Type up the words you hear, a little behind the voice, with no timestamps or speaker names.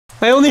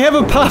I only have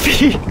a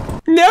poppy.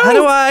 No! How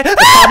do I?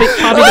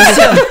 Poppy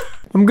doesn't.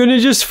 I'm gonna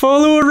just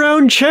follow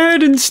around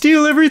Chad and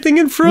steal everything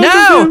in front of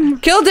him. No!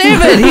 Kill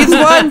David! He's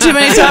won too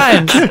many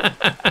times.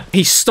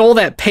 He stole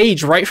that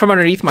page right from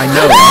underneath my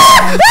nose.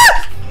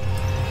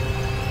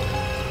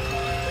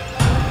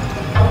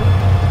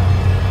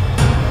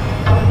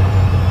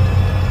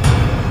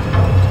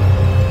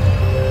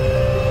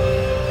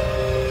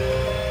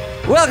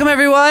 Welcome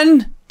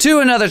everyone to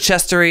another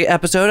Chestery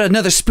episode,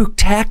 another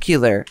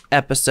spooktacular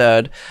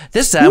episode.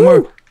 This time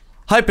we're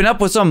hyping up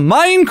with some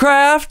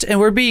Minecraft, and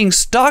we're being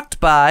stalked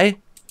by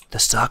the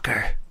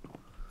Stalker.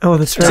 Oh,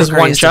 that's right. This is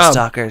one job.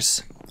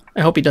 Stalkers.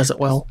 I hope he does it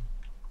well.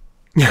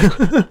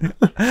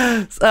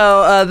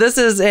 So this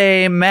is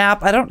a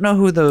map. I don't know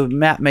who the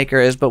map maker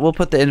is, but we'll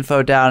put the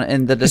info down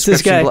in the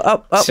description. This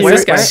guy.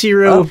 where's this guy?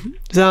 Zero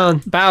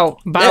Zon. Bow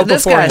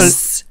This before him.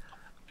 guy's.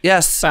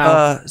 Yes,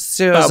 Bow.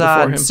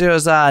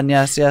 Suozan,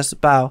 yes,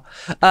 bow.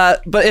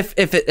 But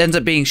if it ends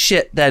up being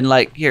shit, then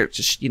like here,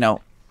 just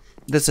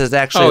this is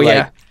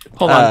actually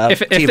Hold on. If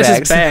this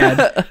is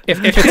bad,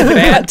 if it's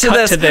bad,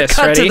 cut to this.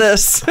 Cut Ready? to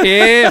this.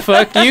 Yeah,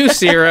 fuck you,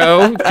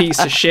 Zero, piece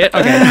of shit.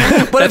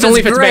 Okay, But that's only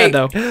if it's bad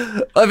though.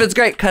 If it's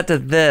great, cut to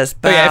this.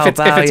 Bow, If it's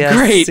yes,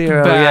 great,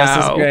 Zero, bow. yes,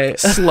 it's great.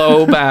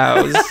 Slow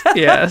bows.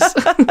 Yes.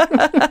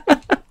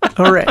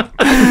 All right.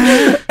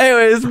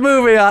 Anyways,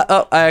 moving on.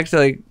 Oh, I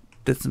actually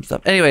did some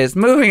stuff. Anyways,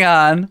 moving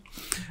on.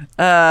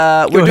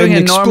 We're doing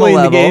a normal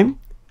level. The game.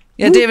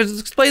 Yeah, David,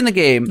 explain the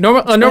game.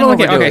 Normal what game. we're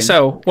Okay, doing.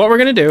 so what we're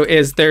gonna do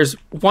is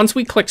once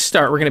we click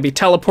start, we're gonna be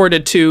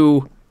teleported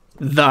to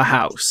the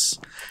house,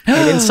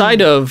 and inside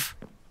of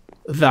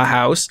the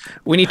house,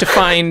 we need to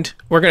find.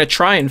 We're gonna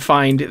try and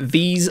find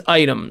these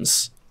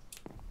items.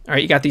 All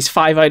right, you got these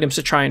 5 items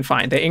to try and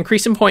find. They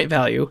increase in point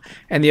value,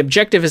 and the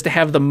objective is to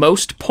have the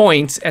most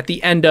points at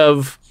the end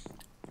of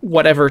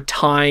whatever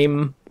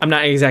time. I'm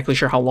not exactly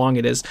sure how long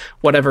it is.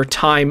 Whatever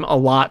time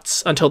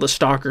allots until the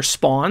stalker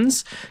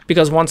spawns,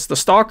 because once the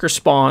stalker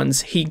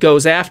spawns, he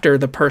goes after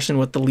the person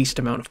with the least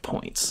amount of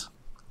points.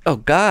 Oh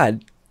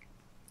God,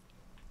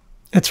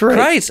 That's right.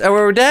 Christ! Oh,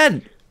 we're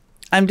dead.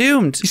 I'm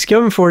doomed. He's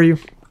coming for you.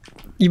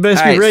 You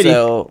best All right, be ready.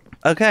 So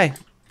okay.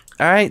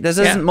 All right, this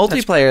isn't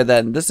multiplayer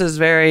then. This is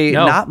very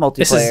not multiplayer.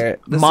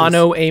 This is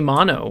mono a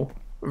mono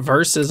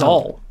versus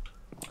all.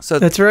 So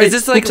that's right. Is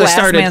this like Oops, I last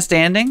started. man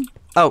standing?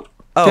 Oh.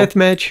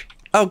 Deathmatch.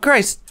 Oh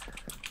Christ!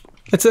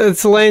 It's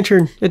a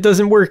lantern. It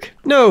doesn't work.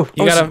 No.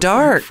 You gotta it's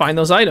dark. find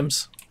those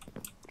items.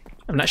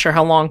 I'm not sure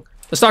how long.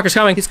 The stalker's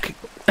coming.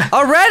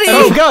 Already?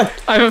 Oh God.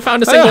 I haven't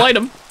found a single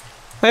item.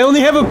 I only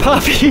have a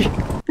poppy.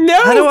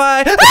 No. How do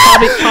I?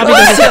 Poppy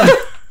doesn't count.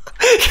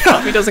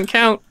 Poppy doesn't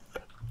count.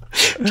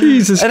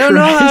 Jesus I don't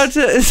know how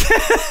to.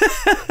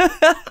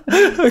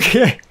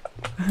 Okay.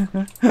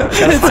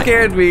 It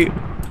scared me.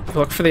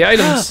 Look for the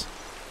items.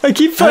 I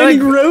keep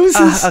finding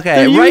roses. Okay,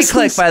 They're right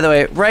click useless. by the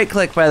way. Right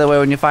click by the way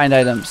when you find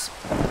items.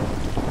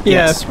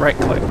 Yeah. Yes, right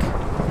click.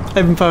 I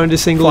haven't found a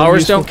single.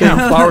 Flowers useful don't thing.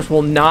 count. Flowers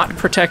will not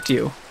protect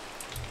you.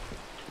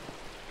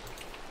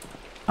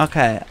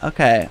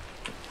 Okay.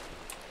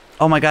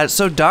 Oh my God, it's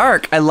so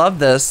dark. I love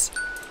this.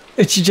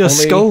 It's just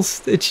Only-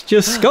 skulls. It's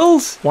just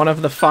skulls. One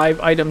of the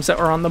 5 items that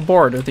are on the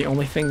board are the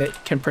only thing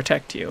that can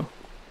protect you.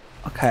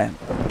 Okay.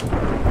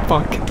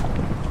 Fuck.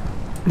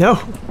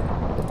 No.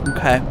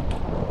 Okay.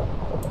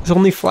 There's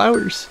only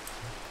flowers.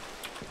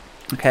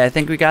 Okay, I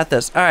think we got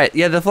this. All right.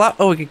 Yeah, the flower.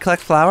 Oh, we can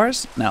collect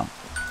flowers? No.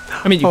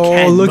 I mean, you Oh,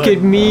 can. look but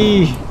at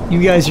me.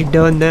 You guys are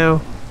done now.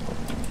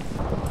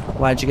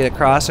 Why'd you get a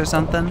cross or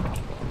something?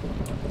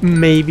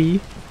 Maybe.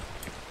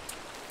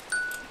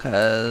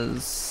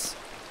 Cause.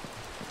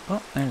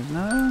 Oh, there's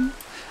no.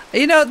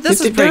 You know, this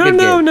is a pretty good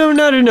No, game. no,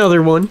 not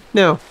another one.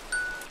 No.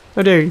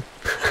 How dare you?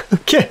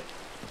 Okay.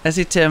 I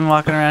see Tim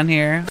walking around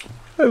here.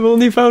 I've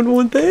only found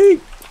one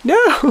thing.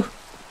 No.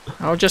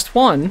 Oh, just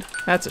one.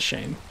 That's a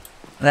shame.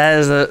 That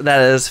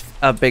is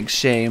a big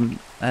shame.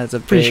 That's a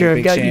Pretty sure I've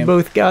big got shame. you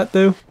both got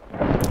though.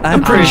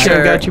 I'm Pretty sure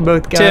I've got you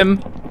both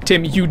got.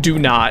 Tim, you do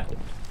not.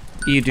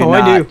 You do Oh,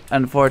 not. I do.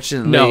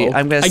 Unfortunately, No,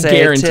 I'm gonna I say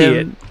guarantee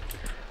Tim.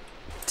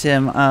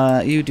 Tim,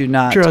 you do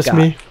not. Trust got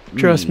me.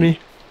 Trust me.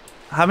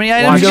 How many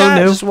items you don't got?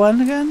 know. Just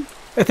one again?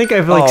 I think I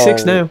have like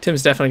 6 Oh. now.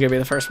 Tim's definitely gonna be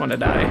the first one to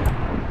die.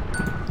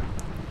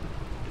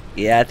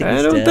 Yeah, I think I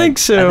he's don't dead. think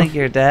so. I think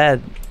you're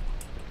dead.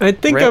 I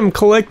think Rip. I'm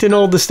collecting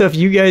all the stuff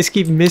you guys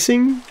keep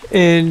missing,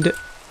 and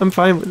I'm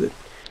fine with it.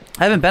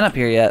 I haven't been up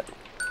here yet.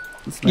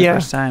 It's my Yeah.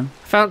 first time.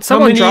 Found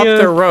someone many, dropped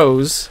their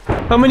rose.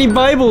 How many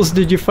Bibles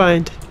did you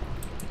find?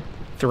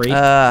 3.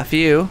 A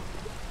few.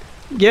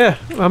 Yeah,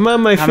 I'm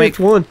on my How many- 5th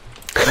one.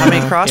 How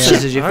many crosses Yeah.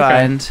 did you Okay.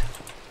 find?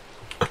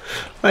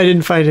 I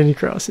didn't find any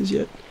crosses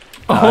yet.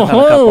 I found a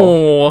couple.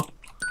 Oh,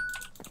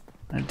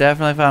 I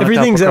definitely found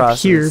Everything's a couple up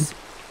crosses. here.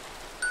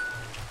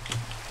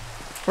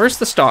 where's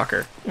the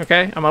stalker?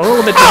 Okay, I'm a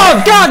little bit.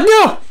 Oh God,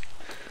 no!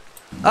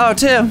 Oh,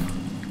 Tim.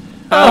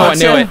 Oh, I knew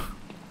Tim. it.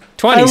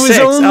 26.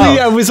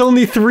 I was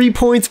only 3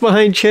 points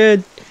behind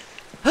Chad.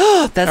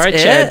 That's All right,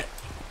 it? Chad.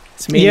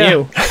 It's me Yeah. and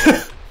you.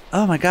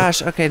 Oh my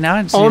gosh. Okay, now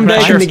I just Oh, I'm need to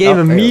back find in the game oh,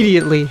 there we go.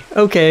 immediately.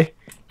 Okay.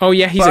 Oh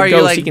yeah, he's But a are you,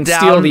 ghost. like, He can down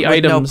steal the with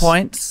items. No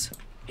points.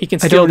 He can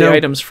steal don't the know.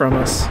 items from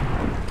us.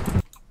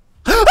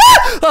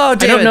 Oh,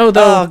 David. I don't know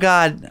though. Oh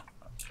God.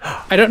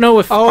 I don't know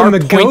if Oh, our I'm a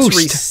points ghost.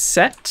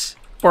 reset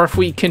or if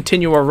we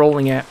continue our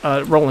rolling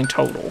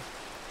total.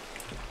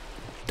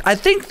 I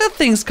think the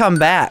things come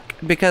back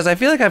because I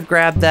feel like I've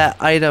grabbed that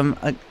item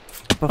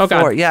before.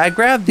 God. Yeah, I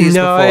grabbed these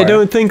No, before. I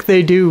don't think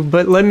they do.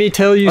 But let me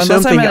tell you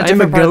Unless something. I'm in a I'm a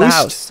different part of the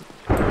ghost.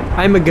 house.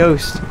 I'm a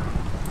ghost.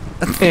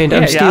 And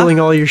I'm Yeah. stealing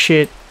all your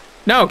shit.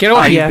 No, get Oh,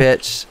 away! you yeah.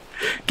 bitch.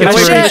 Get That's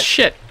away from right. this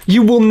shit.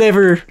 You will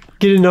never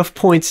get enough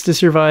points to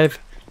survive.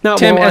 Not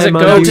Tim, while as a I'm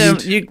on ghost- Tim,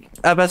 duty.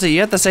 I'm about to say, you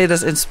have to say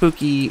this in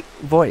spooky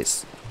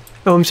voice.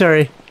 Oh, I'm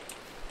sorry.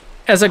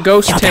 As a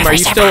ghost, Tim, are you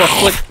still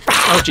afflicted?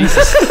 Oh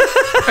Jesus!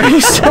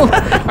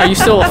 Are you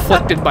still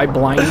afflicted by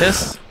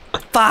blindness?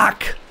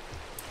 Fuck.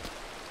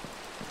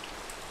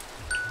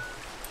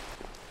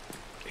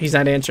 He's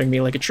not answering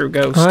me like a true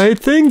ghost. I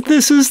think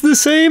this is the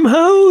same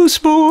house,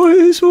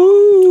 boys.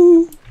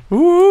 Ooh.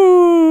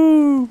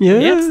 Ooh. Yeah.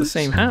 Yeah, it's the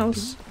same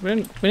house.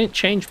 We didn't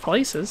change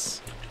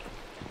places.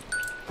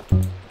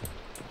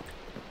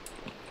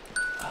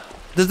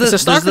 Does Is the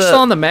stalker still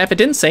on the map? It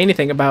didn't say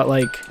anything about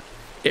like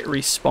it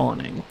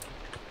respawning.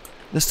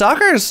 The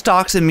stalker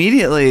stalks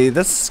immediately.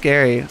 That's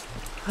scary.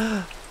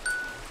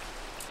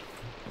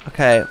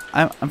 Okay,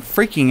 I'm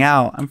freaking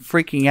out. I'm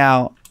freaking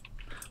out.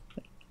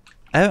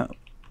 I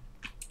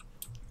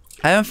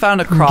haven't found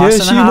a cross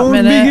Guess in a you hot won't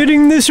minute. be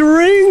getting this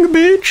ring,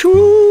 bitch.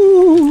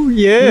 Woo.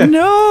 Yeah.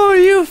 No,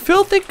 you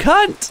filthy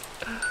cunt.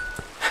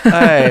 All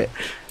right.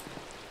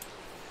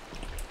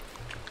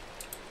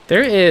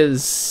 There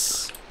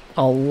is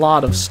a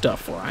lot of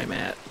stuff where I'm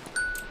at.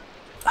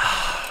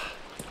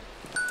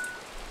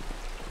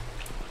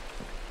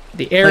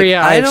 The area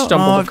Like, I I've don't know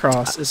stumbled if-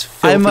 across is I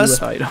filthy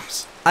must- with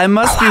items. I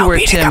must be where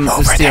Tim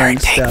is stealing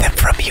stuff.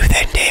 from you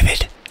then,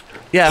 David.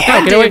 Yeah, Yeah,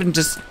 find get away- Dave and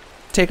just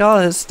take all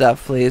his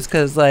stuff, please,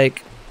 because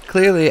like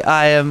clearly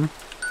I am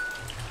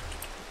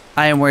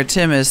where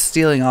Tim is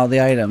stealing all the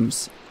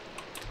items.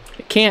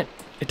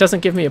 It doesn't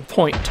give me a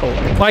point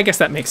total. Well, I guess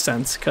that makes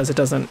sense because it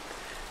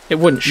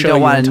wouldn't show don't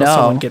you wanna until know.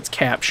 someone gets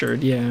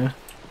captured. Yeah,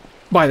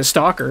 by the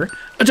stalker.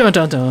 Dun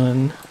dun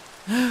dun.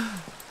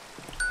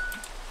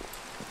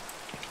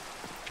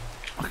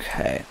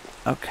 Okay,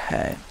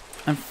 okay.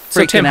 I'm freaking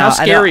So Tim, how out.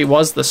 I scary know-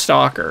 was the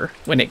stalker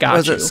when it got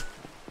was you? it?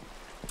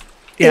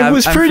 Yeah, it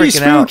was I'm pretty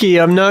freaking out. spooky,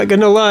 I'm not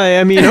gonna lie.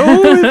 I mean,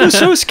 oh, it was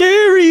so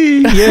scary.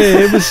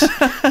 Yeah, it was.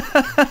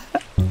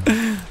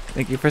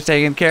 Thank you for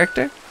staying in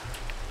character.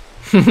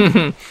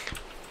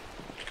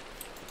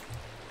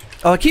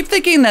 Oh, I keep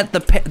thinking that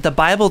the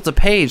Bible's a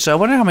page, so I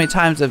wonder how many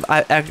times have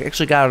I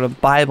actually got out a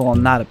Bible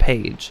and not a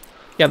page.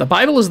 Yeah, the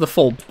Bible is the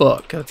full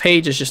book. The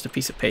page is just a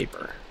piece of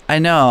paper. I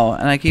know,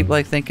 and I keep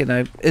like thinking,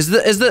 is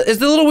the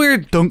little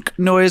weird dunk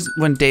noise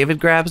when David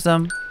grabs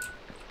them?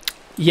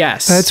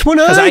 Yes. That's when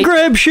 'Cause I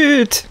grab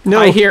shit. No,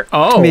 I hear.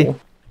 Oh, me.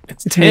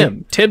 it's It's Tim.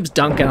 me. Tim's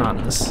dunking on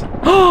us.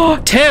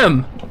 Oh,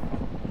 Tim!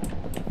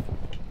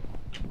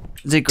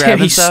 Is he Tim,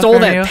 grabbing he stuff stole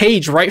from that you?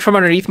 page right from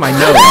underneath my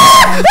nose.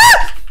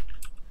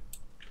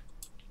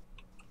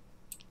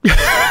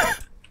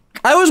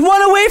 I was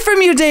one away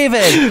from you,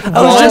 David.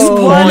 I was just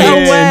Oh, one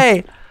man.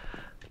 away.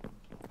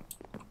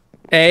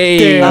 Hey,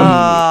 Damn.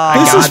 I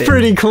This got is it.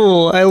 pretty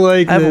cool. I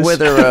like I have a this.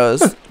 wither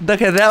rose.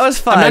 Okay, that was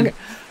I'm fun. not-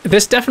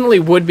 this definitely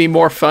would be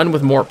more fun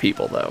with more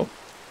people, though.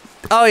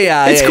 Oh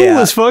yeah, It's yeah, cool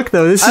yeah. as fuck,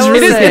 though. This I is will It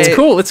really is. say- It's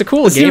cool. It's a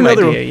cool Let's do game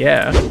another idea.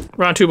 Yeah.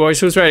 Round two, boys.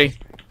 Who's ready?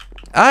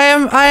 I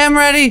am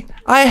ready.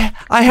 I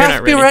have not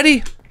to be ready.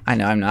 ready. I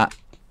know I'm not.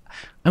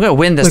 I'm gonna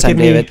win this Look time, at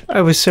me. David.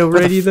 I was so the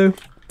ready, though.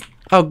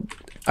 Oh,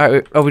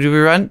 do we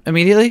run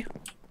immediately?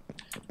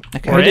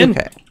 Okay. We're in.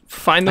 Okay.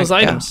 Find those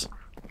Okay. items.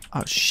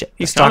 Oh shit!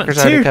 He's The stalker's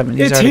coming. already It's coming.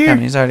 here. He's It's already here.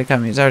 coming. He's already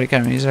coming. He's already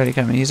coming. He's already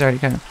coming. He's already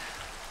coming.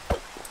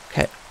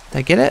 Okay. Did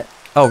I get it?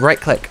 Oh, right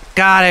click.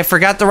 God, I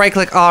forgot the right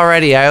click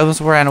already. I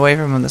almost ran away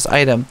from this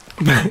item.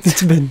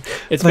 It's been.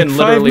 It's Like been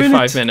 5 literally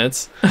minutes? 5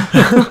 minutes.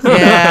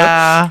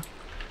 Yeah.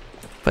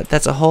 But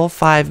that's a whole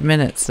 5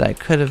 minutes that I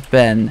could have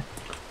been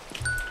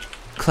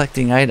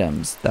collecting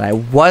items that I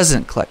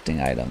wasn't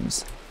collecting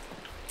items.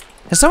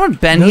 Has someone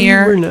been No,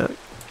 here? we're not.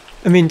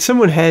 I mean,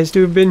 someone has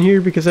to have been here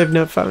because I've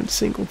not found a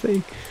single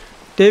thing.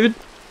 David,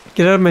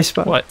 get out of my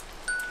spot. What?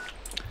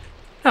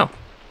 Oh,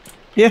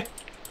 Yeah,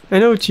 I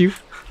know it's you.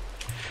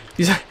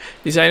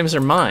 these items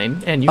are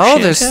mine, and you Oh,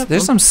 shan't there's have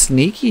there's them. some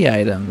sneaky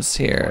items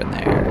here and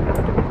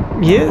there.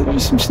 Yeah,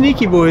 there's some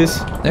sneaky boys.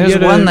 You There's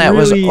gotta one that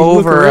was really look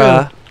over.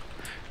 around.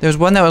 There's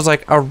one that was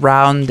like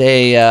around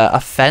a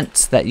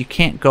fence that you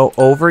can't go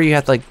over. You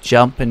have to like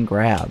jump and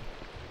grab.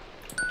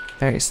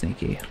 Very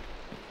sneaky.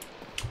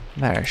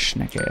 Very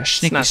sneaky. A It's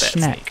sneaky not that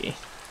snack. sneaky.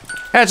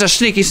 That's a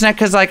sneaky snack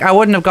because like I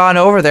wouldn't have gone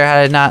over there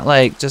had I not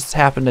like just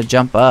happened to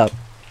jump up.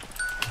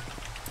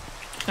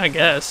 I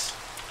guess.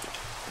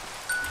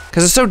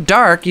 Because it's so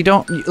dark, you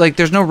don't like.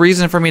 There's no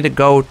reason for me to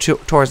go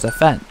towards the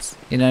fence.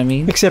 You know what I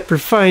mean? Except for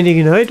finding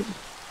an item.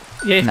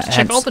 Yeah, you have to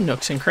check Nah, all the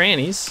nooks and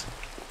crannies.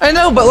 I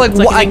know, but like, It's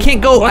like I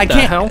can't go. what I the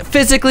can't hell?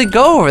 physically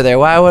go over there.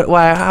 Why would?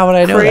 Why? How would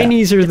I know that?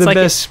 Crannies are the like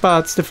best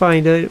spots to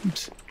find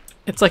items.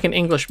 It's like an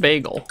English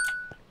bagel.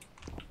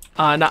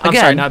 I'm Again.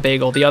 sorry, not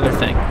bagel. The other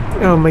thing.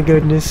 Oh my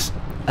goodness.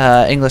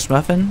 English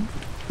muffin.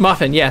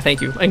 Muffin. Yeah,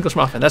 thank you. English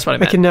muffin. That's what I I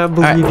meant. cannot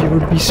believe you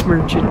would be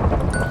smirching.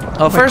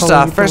 Oh, first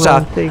calling off, it the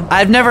wrong thing.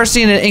 I've never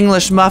seen an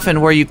English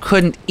muffin where you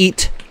couldn't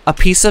eat a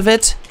piece of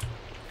it.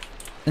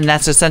 And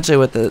that's essentially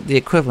what the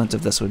equivalent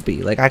of this would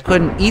be. Like, I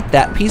couldn't eat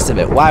that piece of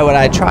it. Why would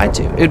I try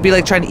to? It would be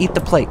like trying to eat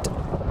the plate.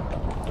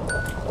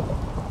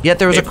 Yet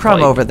there was a crumb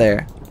plate. over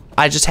there.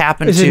 I just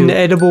happened Is it to... an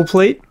edible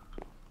plate?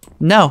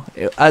 No,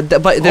 but there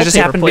All just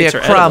paper happened to be a plates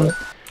are crumb. edible.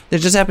 There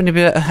just happened to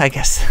be a... I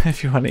guess,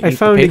 if you want to eat I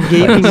found the a paper.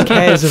 gaping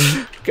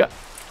chasm.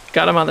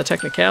 Got him on the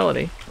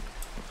technicality.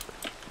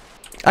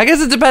 I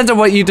guess it depends on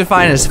what you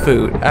define as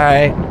food,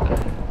 alright?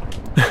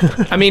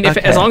 I mean,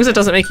 Okay. as long as it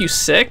doesn't make you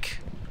sick,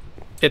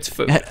 it's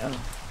food. Fine.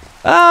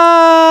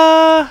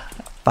 I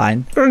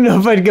don't know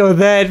if I'd go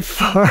that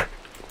far.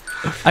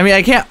 I mean,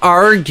 I can't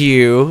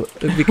argue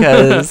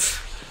because...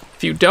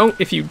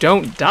 If you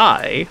don't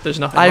die, there's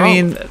nothing I wrong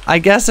mean, with it. I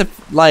guess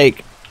if,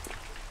 like,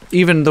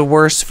 even the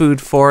worst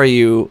food for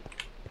you,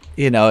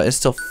 you know, is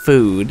still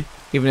food,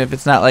 even if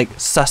it's not like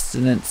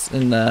sustenance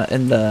in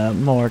the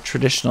more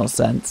traditional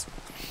sense.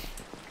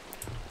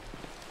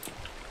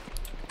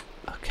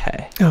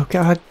 Okay. Oh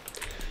god.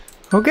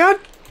 Oh god.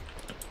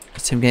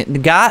 Is him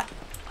getting got?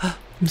 I'm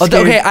Oh,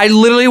 scared. okay, I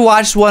literally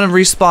watched one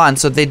respawn,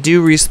 so they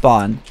do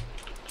respawn.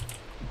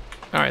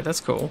 All right, that's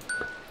cool.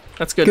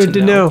 That's good, Good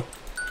to know.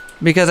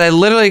 Because I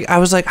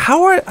was like,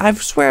 I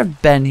swear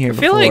I've been here I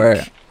feel before.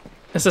 like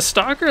is the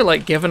stalker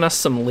like giving us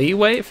some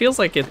leeway? It feels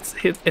like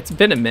it's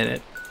been a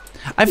minute.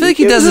 I feel like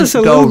he gives us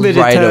doesn't a go little bit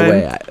of right time.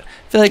 away. I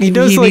feel like He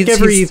does like needs,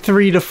 every he's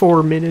 3 to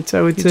 4 minutes,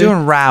 I would he's say.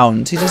 doing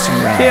rounds. He's just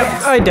doing rounds. Yep,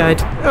 I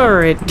died.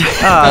 Alright.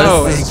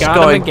 Oh, Oh, this he is got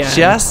him going again.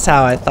 just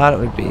how I thought it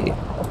would be.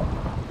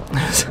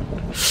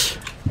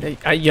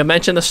 You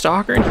mentioned the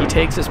stalker, and he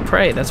takes his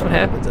prey. That's what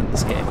happens in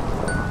this game.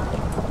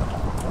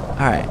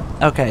 All right.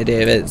 Okay,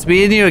 David. It's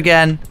me and you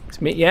again.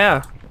 It's me,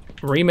 yeah.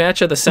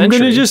 Rematch of the I'm century.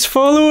 gonna just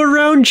follow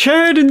around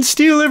Chad and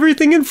steal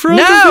everything in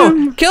front of No!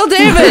 him. Kill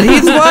David!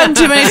 He's won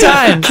too many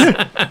times.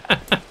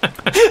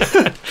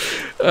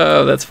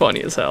 Oh, that's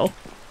funny as hell.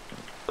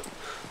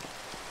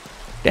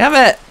 Damn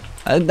it.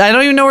 I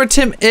don't even know where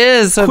Tim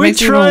is, so it Quit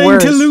makes it even trying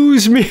worse. to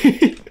lose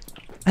me.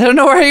 I don't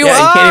know where you Yeah,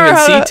 are. you can't even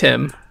How see do-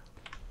 Tim.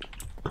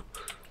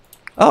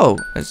 Oh,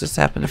 it just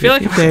happened to I feel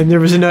be like Damn, there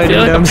was an I item feel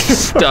like down I'm there.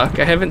 stuck.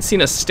 I haven't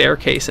seen a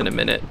staircase in a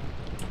minute.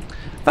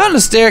 found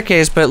a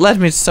staircase, but it led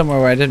me somewhere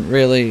where I didn't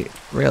really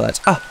realize.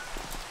 Oh,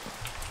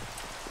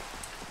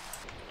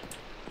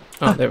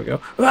 Oh, there we go.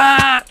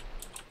 Ah!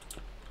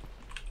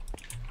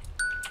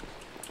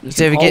 is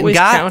David getting Always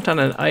got? count on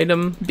an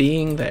item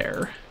being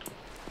there.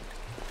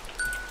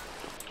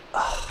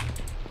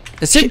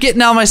 Is Tim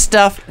getting all my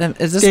stuff?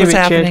 Is this Damn what's it,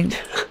 Chad. happening?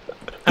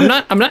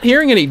 I'm not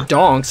hearing any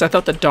donks. I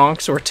thought the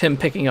donks were Tim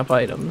picking up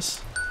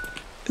items.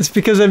 It's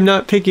because I'm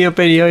not picking up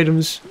any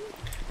items.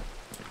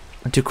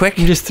 I'm too quick.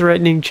 I'm just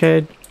threatening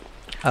Chad.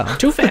 Oh.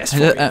 Too fast I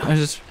for just, me. I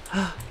just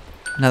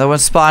another one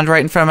spawned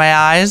right in front of my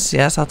eyes.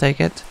 Yes, I'll take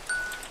it.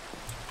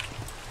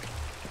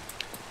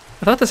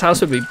 I thought this house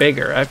would be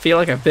bigger. I feel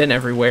like I've been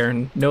everywhere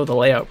and know the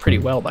layout pretty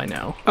well by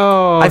now.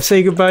 Oh,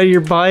 say goodbye to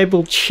your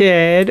Bible,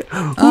 Chad.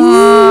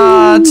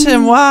 Ah,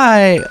 Tim,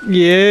 why?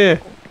 Yeah.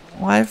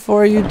 Why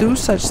for you do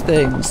such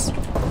things?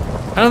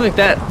 I don't think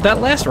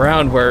that last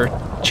round where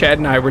Chad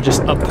and I were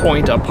just a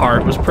point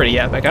apart was pretty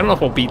epic. I don't know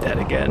if we'll beat that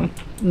again.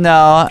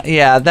 No,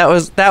 yeah, that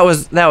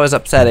was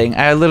upsetting.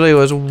 I literally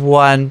was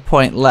 1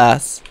 point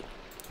less.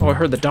 Oh, I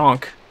heard the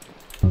donk.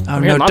 Oh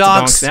I'm no, hearing lots of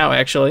donks! donks now,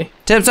 actually.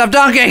 Tim, stop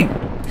donking!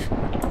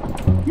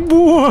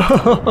 Whoa.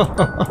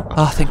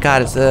 Oh, thank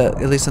God, it's at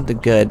least something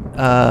good.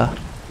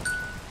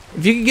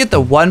 If you could get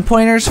the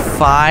 1-pointers,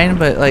 fine,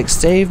 but like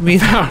save me,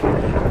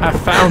 I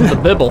found the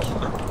Bible.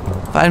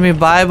 find me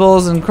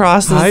Bibles and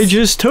crosses. I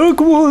just took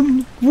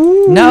one.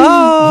 Woo.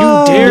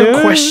 No! You dare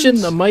yes.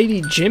 question the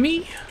mighty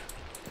Jimmy?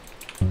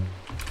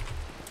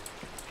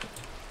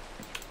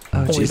 Oh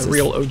Only Jesus! the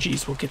real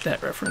OGs will get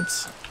that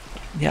reference.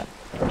 Yep.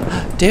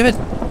 David,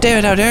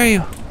 how dare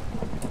you?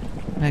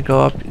 I'm gonna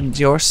go up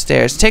your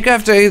stairs. Take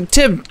after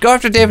Tim. Go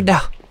after David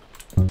now.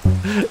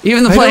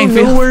 Even the I playing don't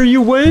know field. where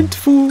you went,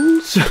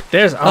 fools.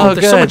 There's Oh,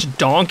 there's so good. much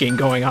donking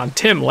going on.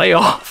 Tim, lay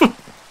off.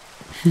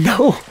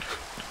 No.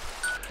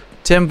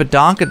 Tim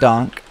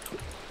Badonkadonk.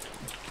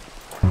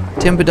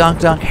 Tim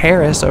Badonkadonk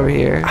Harris over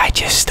here. I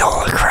just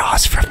stole a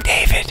cross from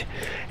David,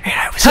 and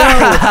I was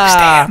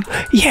Ha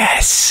him.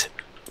 Yes.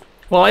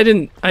 Well, I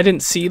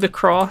didn't see the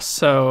cross,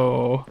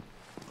 so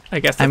I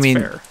guess that's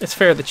fair. It's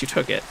fair that you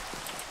took it.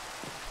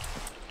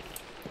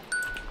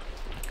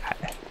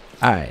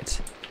 All right.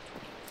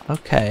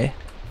 Okay.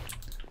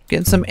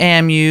 Getting some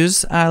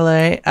amus.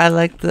 I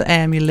like the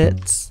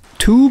amulets.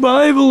 2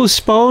 Bibles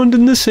spawned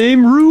in the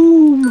same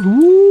room.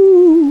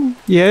 Woo.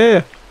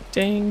 Yeah.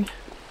 Ding.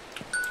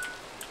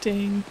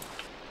 Ding.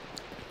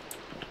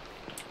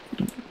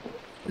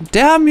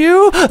 Damn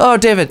you! Oh,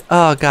 David.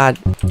 Oh God.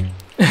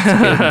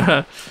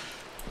 I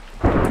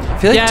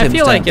feel like Yeah, I Tim's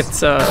feel like done.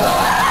 it's oh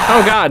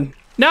God.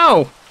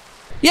 No!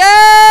 Yay!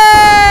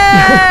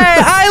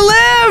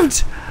 I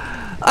lived!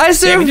 I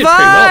Damn, you did pretty well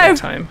that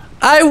survived! time.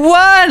 I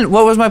won!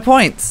 What was my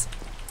points?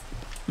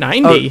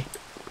 90.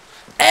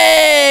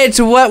 Hey,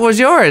 to what was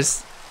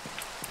yours?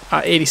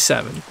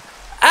 87.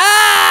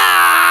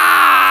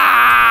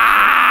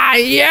 Ah!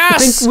 Yes! I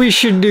think we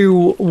should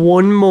do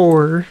one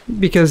more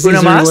because these Uno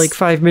are mas? like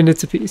 5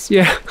 minutes apiece.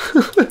 Yeah.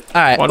 All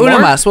right, One uno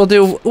more? mas. We'll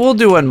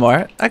do one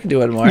more. I can do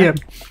one more. Yeah.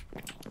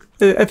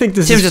 I think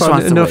this Tim is just fun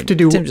wants to enough win. to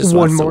do Tim just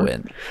one wants to more.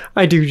 win.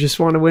 I do just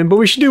want to win, but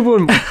we should do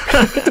one more.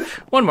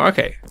 One more.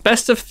 Okay.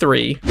 Best of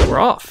 3. We're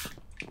off.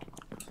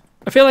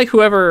 I feel like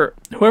whoever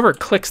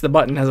clicks the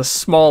button has a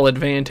small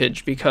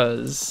advantage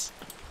because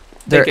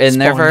They're they get in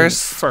there spawned in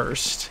first?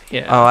 First.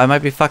 Yeah. Oh, I might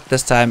be fucked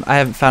this time. I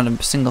haven't found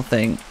a single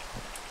thing.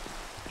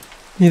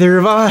 Neither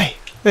have I,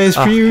 as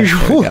per Okay, there we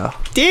usual. go.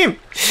 Damn.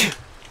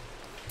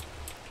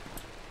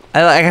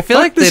 I feel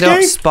Fuck like they this don't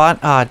game. spawn.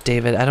 Oh,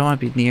 David, I don't want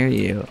to be near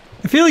you.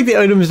 I feel like the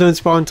items don't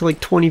spawn until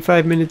like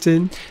 25 minutes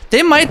in.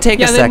 They might take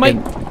a yeah,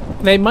 second.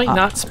 they might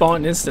not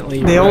spawn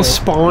instantly. They all right?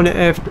 spawn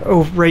after,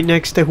 right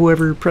next to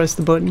whoever pressed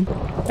the button.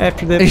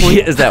 After that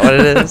point. Is that what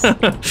it is?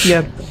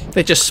 Yeah.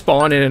 They just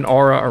spawn in an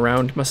aura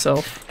around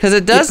myself. Because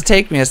it does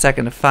take me a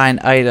second to find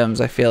items,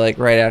 I feel like,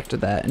 right after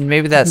that. And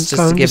maybe that's just to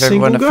Found a give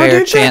everyone a single fair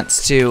goddamn thing.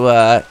 chance to,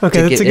 Okay, to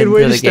that's get a good into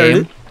way the to start game.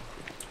 it.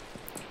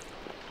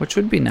 Which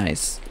would be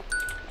nice.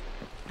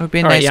 It would be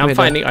a All right, nice yeah, way I'm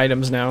finding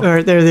items now. All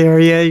right, there they are.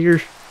 Yeah, you're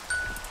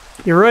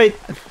right.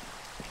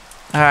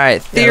 All right, Yeah, I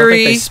don't think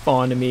theory. they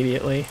spawn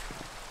immediately.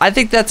 I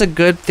think that's a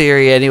good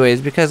theory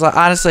anyways, because like,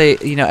 honestly,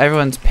 you know,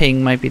 everyone's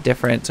ping might be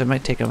different, so it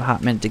might take them a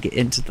hot minute to get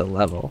into the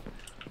level.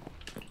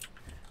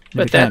 It'd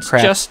But be kinda that's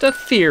crap. just a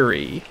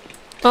theory.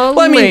 I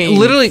mean, lame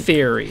literally-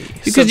 theory.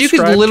 Because you could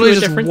Subscribe to literally a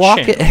just different walk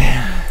it.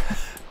 channel.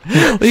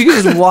 Well, you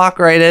can just walk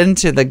right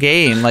into the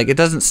game. Like, it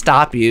doesn't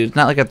stop you. It's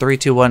not like a 3,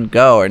 2, 1,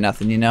 go or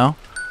nothing, you know?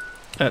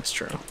 That's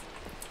true.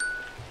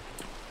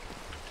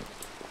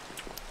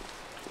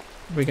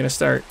 We're gonna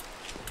start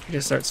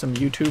some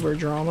YouTuber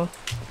drama.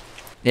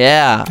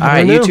 Yeah. All I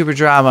right, don't know. YouTuber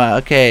drama.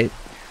 Okay.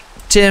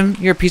 Tim,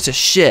 you're a piece of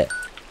shit.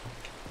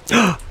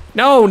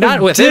 No,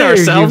 not within dare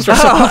ourselves. you. We're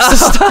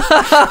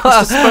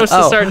supposed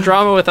to start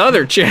drama with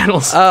other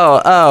channels.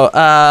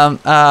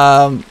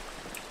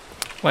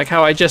 Like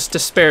how I just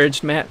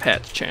disparaged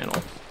MatPat's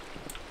channel.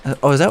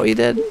 Oh, is that what you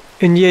did?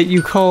 And yet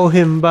you call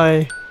him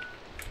by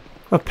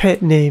a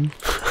pet name.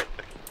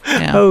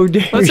 Yeah. Oh,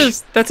 dare you.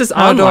 That's his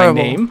How online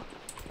adorable. name.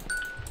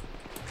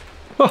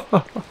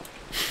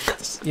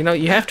 You know,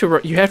 you have to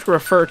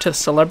refer to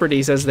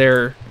celebrities as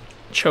their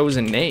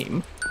chosen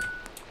name.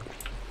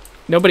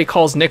 Nobody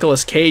calls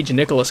Nicolas Cage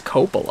Nicolas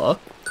Coppola.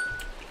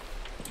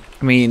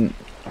 I mean,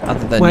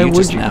 other than Why you would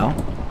just you? now.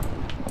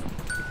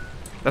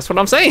 That's what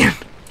I'm saying.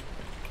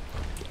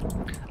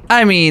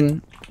 I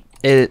mean,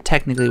 it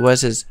technically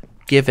was his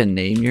given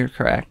name. You're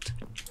correct.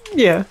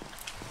 Yeah.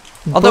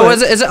 Although, But-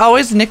 is it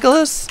always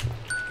Nicholas?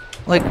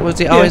 Like, was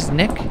he always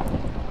Nick?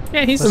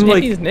 Yeah, he's I'm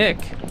like- he's Nick.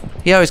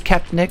 He always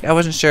kept Nick. I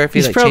wasn't sure if he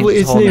He's like probably changed his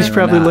his whole name's name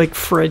probably or not. like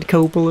Fred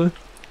Coppola.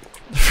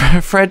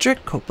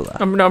 Frederick Coppola.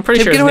 I'm pretty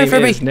Tim, sure get his away name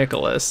from me. is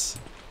Nicholas.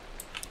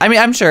 I mean,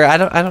 I'm sure. I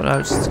don't know. I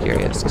was just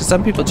curious because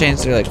some people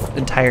change their like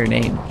entire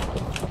name.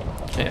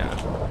 Yeah.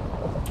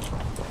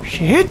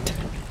 Shit.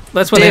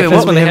 That's when David, they,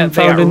 that's what when we they haven't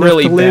got found enough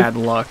really to live? bad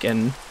luck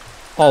and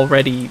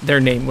already their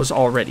name was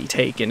already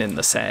taken in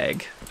the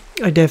SAG.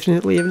 I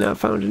definitely have not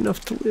found enough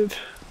to live.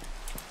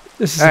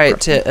 This is All a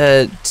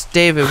right,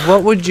 David.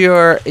 What would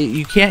your?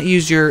 You can't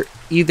use your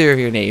either of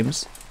your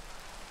names.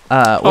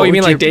 Oh, what you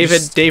mean would like your-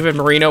 David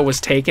Marino was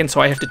taken, so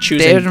I have to choose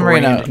David a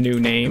Marino. brand new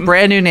name?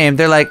 Brand new name.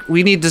 They're like,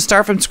 we need to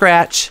start from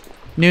scratch.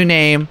 New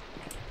name.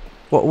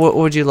 What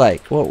would you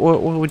like? What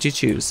would you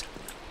choose?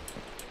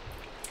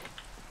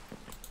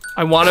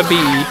 I want to be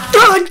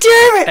God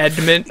damn it!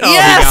 Edmund. Oh,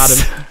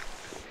 Yes! we got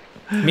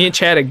him. Me and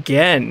Chad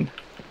again.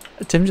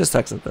 Tim just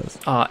sucks at this.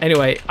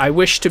 Anyway, I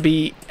wish to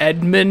be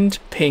Edmund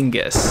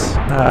Pingus.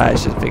 I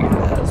should figure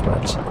that as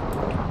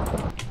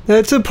much.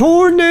 That's a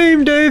poor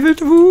name,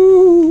 David.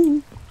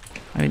 Woo.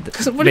 I mean,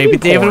 What do you maybe mean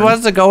David porn?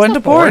 wants to go into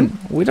It's not porn.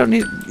 We don't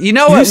need. You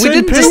know You what? We said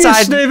didn't penis,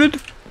 decide.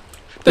 David.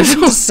 We didn't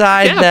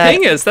decide Yeah, that.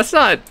 Pingus.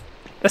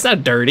 That's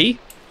not dirty.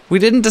 We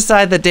didn't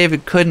decide that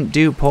David couldn't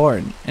do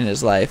porn in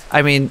his life.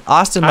 I mean,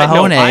 Austin I know,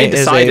 Mahoney I is a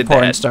decided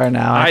porn that. star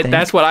now. I think.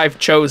 That's what I've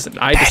chosen.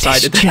 I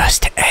decided that.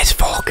 just as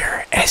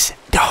vulgar as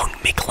Dong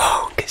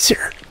McLong,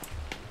 sir.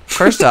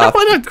 First off,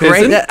 No, it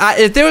great. isn't.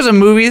 If there was a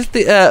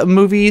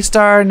movie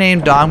star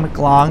named Dong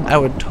McLong, I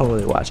would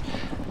totally watch.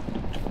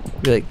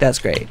 Be like, that's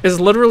great. It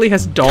literally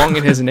has dong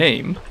in his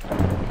name.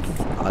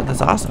 Oh,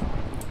 that's awesome.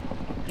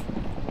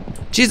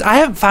 Jeez, I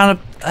haven't found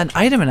an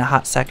item in a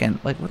hot second.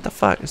 Like, what the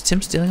fuck? Is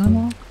Tim stealing them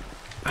all?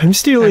 I'm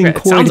stealing Okay,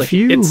 quite a it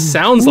few.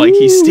 sounds like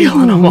he's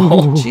stealing them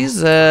all.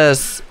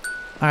 Jesus.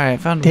 All right,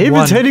 found one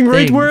David's heading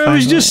right thing, where I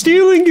was finally. just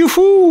stealing, you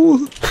fool.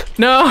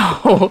 No,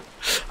 I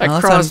Unless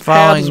I'm crossed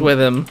following- paths with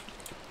him,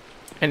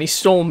 and he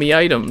stole me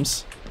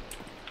items.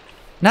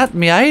 Not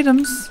me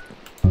items.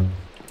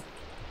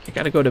 I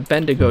gotta go to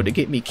Bendigo to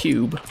get me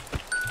cube.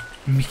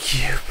 Me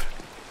cube.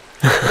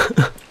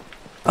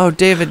 Oh,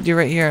 David, you're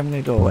right here. I'm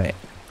gonna go away.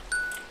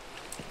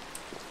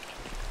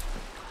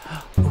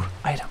 Ooh,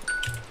 item.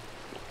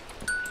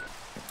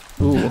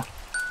 Ooh.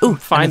 Ooh,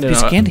 Finding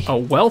piece of candy. a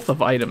wealth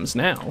of items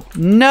now.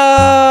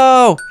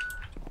 No!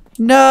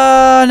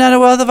 No, not a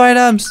wealth of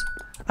items.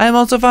 I'm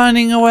also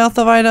finding a wealth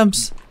of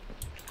items.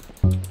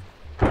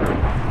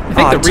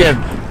 I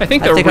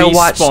think the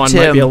respawn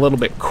might be a little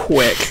bit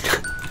quick.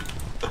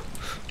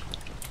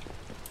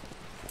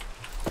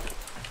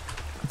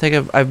 I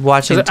think I'm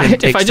watching Tim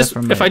take stuff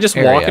from my If I just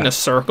area. walk in a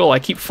circle, I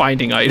keep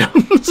finding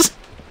items.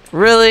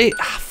 Really?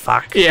 Ah,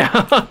 fuck. Yeah.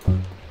 I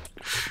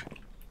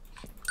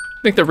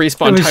think the I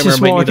respawn was timer just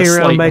might need walking a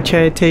around slight my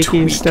chat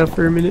taking tweak. stuff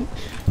for a minute.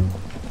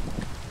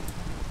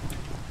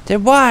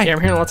 Then why? Yeah, I'm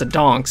hearing lots of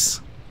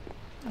donks.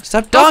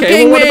 Stop donking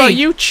Okay, well, what me! about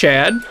you,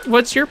 Chad?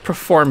 What's your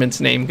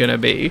performance name gonna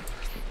be?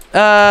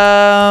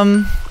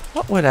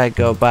 What would I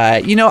go by?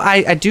 You know,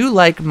 I do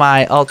like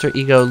my alter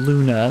ego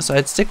Luna, so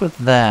I'd stick with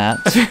that.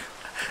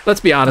 Let's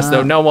be honest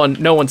though, no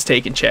one's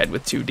taking Chad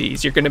with 2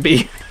 D's. You're gonna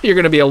be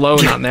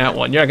alone on that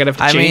one. You're not gonna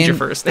have to change your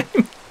first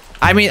name.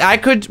 I mean, I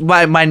could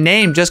my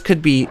name just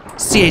could be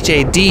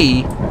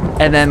CHAD,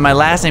 and then my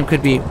last name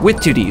could be with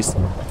 2 D's.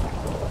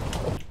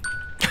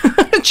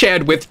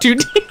 Chad with 2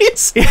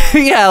 D's.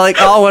 Yeah,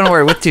 like all one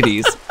word with 2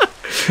 D's.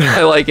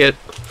 I like it.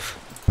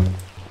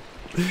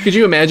 Could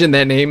you imagine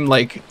that name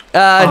like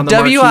on the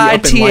marquee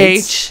up in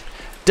lights?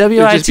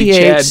 WITH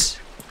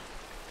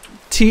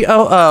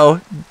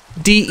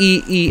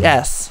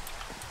TOODEES.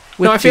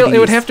 No, I feel it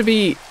would have to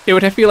be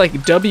like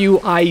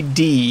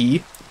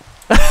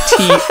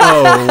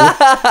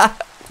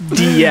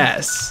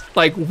WIDTODS,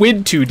 like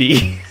with 2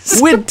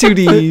 D's. With 2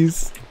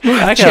 D's.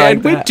 I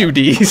Chad with 2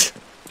 D's.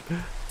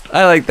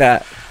 I like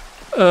that.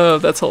 Oh,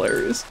 that's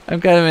hilarious.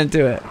 I'm kind of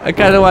into it. I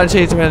kind of want to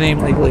change my name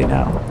legally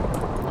now.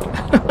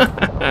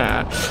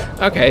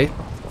 Okay,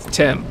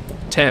 Tim,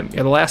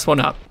 you're the last one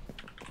up.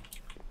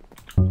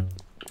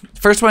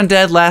 First one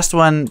dead, last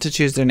one to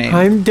choose their name.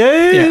 I'm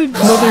dead,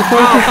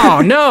 motherfucker.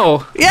 Oh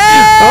no! Yay!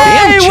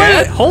 Damn,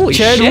 Chad! What? Holy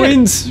Chad shit!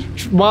 wins.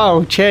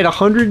 Wow, Chad,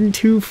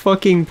 102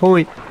 fucking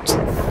points.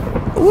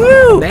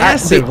 Woo!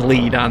 Massive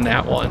lead on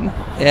that one.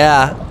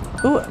 Yeah.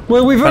 Ooh.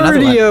 Well, we've Another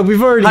already one.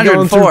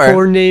 gone through 104.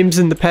 porn names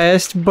in the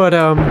past, but if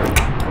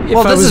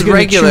Well, I this was is gonna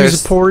regulars.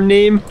 choose a porn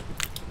name,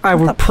 I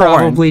would Not porn.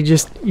 probably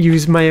just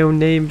use my own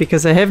name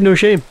because I have no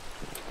shame.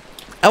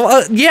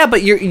 Oh, yeah,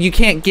 but you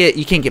can't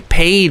get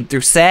paid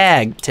through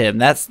SAG, Tim.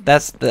 That's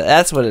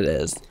what it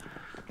is.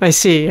 I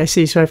see.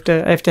 So I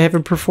have to have a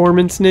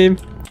performance name.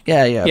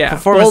 Yeah.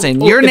 Performance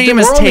name. Your name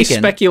is we're only taken.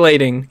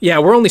 speculating. Yeah,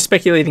 we're only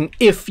speculating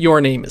if your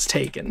name is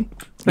taken.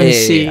 I Yeah,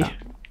 see. yeah.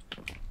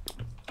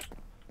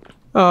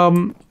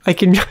 I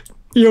can.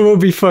 You know what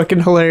would be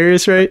fucking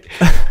hilarious, right?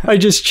 I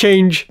just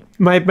change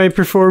my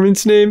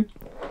performance name,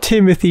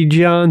 Timothy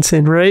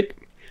Johnson, right?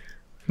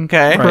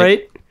 Okay.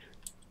 Right.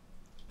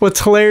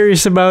 What's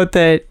hilarious about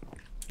that?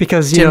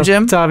 Because you know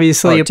Jim? it's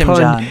obviously a Tim pun.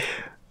 John.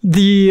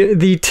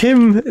 The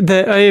Tim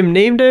that I am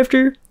named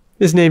after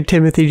is named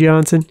Timothy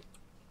Johnson.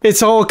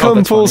 It's all come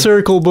that's full funny.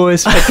 circle,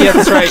 boys. Yeah,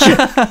 that's right.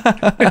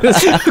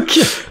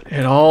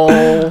 It all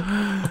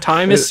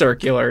time is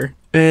circular.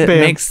 It Bam.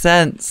 makes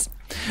sense.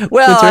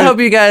 Well, That's I right. hope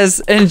you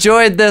guys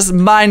enjoyed this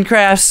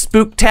Minecraft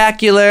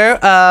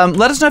Spooktacular.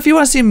 Let us know if you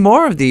want to see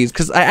more of these,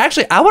 because I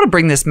want to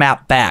bring this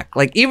map back.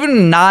 Like,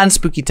 even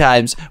non-spooky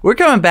times, we're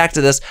coming back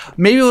to this.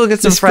 Maybe we'll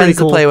get some This is pretty friends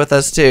cool. to play with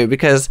us, too,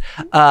 because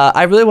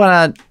I really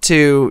want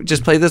to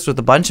just play this with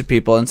a bunch of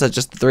people instead of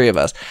just the 3 of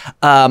us.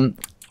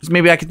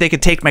 Maybe they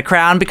could take my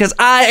crown, because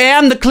I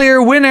am the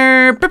clear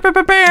winner.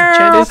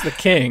 Chad is the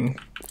king.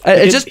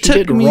 It just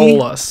took me...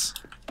 roll us.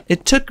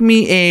 It took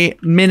me a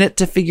minute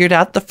to figure it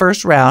out the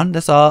first round.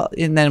 That's all.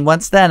 And then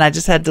once then, I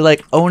just had to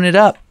like own it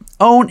up.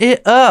 Own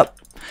it up.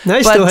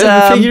 I But, still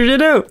haven't figured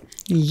it out.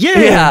 Yeah.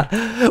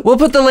 Yeah. We'll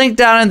put the link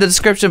down in the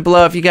description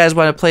below if you guys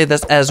want to play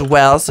this as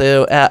well.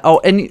 So,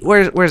 and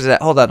where's it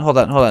at? Hold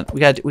on. We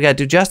gotta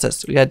do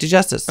justice.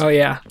 Oh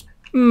yeah.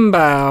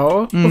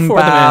 Bow before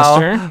the Bow.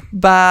 master.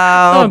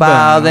 Bow.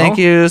 Bow. Thank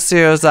you,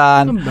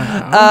 Sirozan.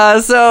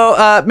 Bow.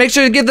 So make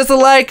sure to give this a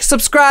like,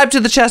 subscribe to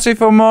the Chestery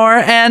for more,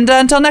 and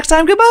until next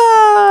time,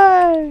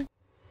 goodbye.